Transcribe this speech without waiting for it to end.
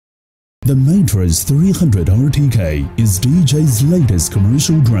The M300 RTK is DJI's latest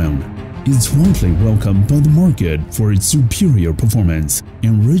commercial drone. It's widely welcomed by the market for its superior performance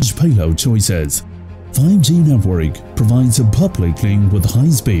and rich payload choices. 5G network provides a public link with high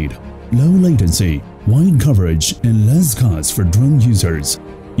speed, low latency, wide coverage, and less cost for drone users.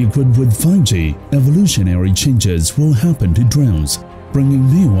 Equipped with 5G, evolutionary changes will happen to drones,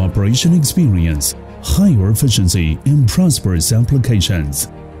 bringing new operation experience, higher efficiency, and prosperous applications.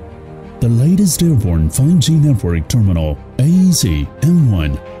 The latest airborne 5G network terminal, AEC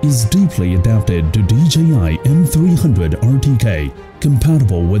M1, is deeply adapted to DJI M300 RTK,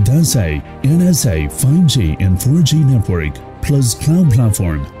 compatible with SA, NSA 5G and 4G network, plus cloud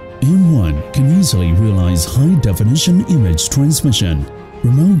platform. M1 can easily realize high-definition image transmission,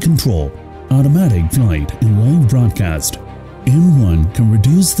 remote control, automatic flight, and live broadcast. M1 can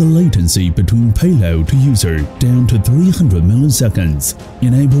reduce the latency between payload to user down to 300 milliseconds,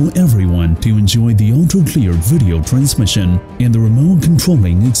 enable everyone to enjoy the ultra-clear video transmission and the remote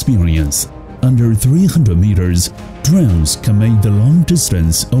controlling experience. Under 300 meters, drones can make the long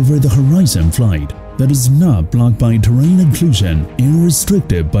distance over the horizon flight that is not blocked by terrain occlusion and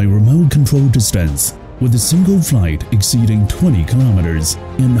restricted by remote control distance, with a single flight exceeding 20 kilometers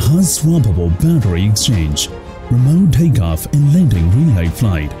and hot-swappable battery exchange. Remote takeoff and landing relay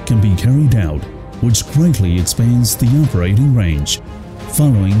flight can be carried out, which greatly expands the operating range.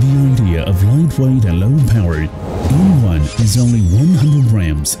 Following the idea of lightweight and low power, M1 is only 100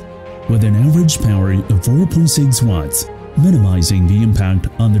 grams, with an average power of 4.6 watts, minimizing the impact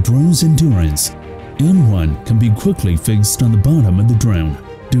on the drone's endurance. M1 can be quickly fixed on the bottom of the drone.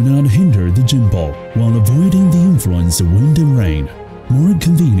 Do not hinder the gimbal while avoiding the influence of wind and rain. More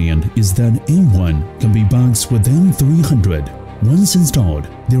convenient is that M1 can be boxed with M300. Once installed,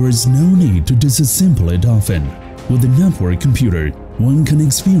 there is no need to disassemble it often. With a network computer, one can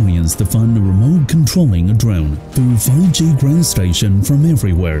experience the fun of remote controlling a drone through 5G ground station from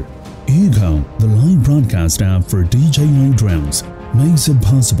everywhere. YUKONG, the live broadcast app for DJI drones, makes it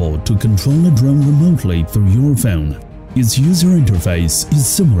possible to control a drone remotely through your phone. Its user interface is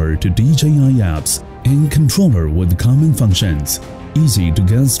similar to DJI apps and controller with common functions. Easy to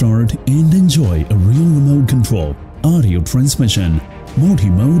get started and enjoy a real remote control, audio transmission,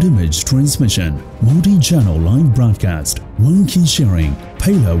 multi-mode image transmission, multi-channel live broadcast, one-key sharing,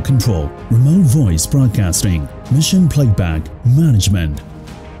 payload control, remote voice broadcasting, mission playback, management.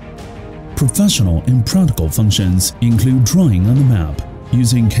 Professional and practical functions include drawing on the map,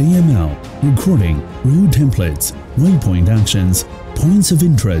 using KML, recording, route templates, waypoint actions, points of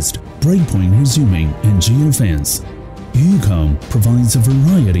interest, breakpoint resuming, and geofence. YUKONG provides a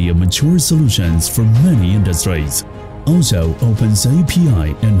variety of mature solutions for many industries. Also opens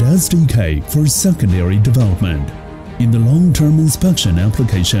API and SDK for secondary development. In the long-term inspection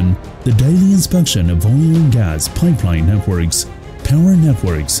application, the daily inspection of oil and gas pipeline networks, power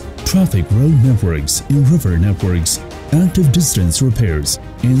networks, traffic road networks, and river networks, active distance repairs,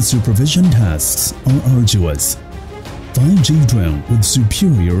 and supervision tasks are arduous. 5G drone with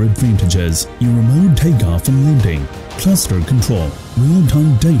superior advantages in remote takeoff and landing, cluster control,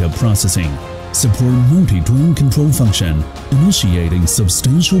 real-time data processing, support multi-drone control function, initiating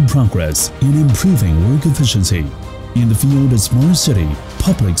substantial progress in improving work efficiency in the field of smart city,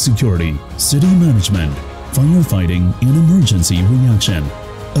 public security, city management, firefighting, and emergency reaction.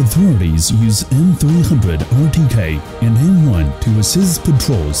 Authorities use M300 RTK and M1 to assist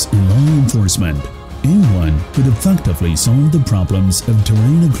patrols and law enforcement. M1 could effectively solve the problems of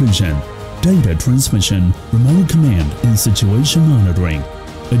terrain occlusion, data transmission, remote command and situation monitoring,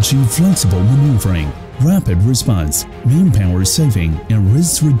 achieve flexible maneuvering, rapid response, manpower saving, and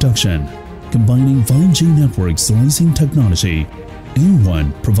risk reduction. Combining 5G network slicing technology,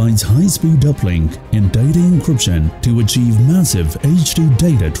 M1 provides high-speed uplink and data encryption to achieve massive HD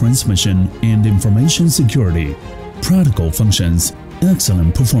data transmission and information security. Practical functions,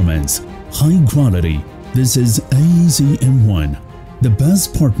 excellent performance, high quality. This is AEC M1, the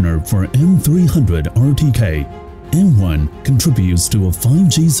best partner for M300 RTK. M1 contributes to a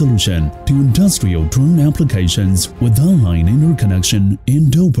 5G solution to industrial drone applications with online interconnection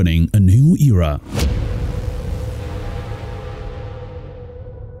and opening a new era.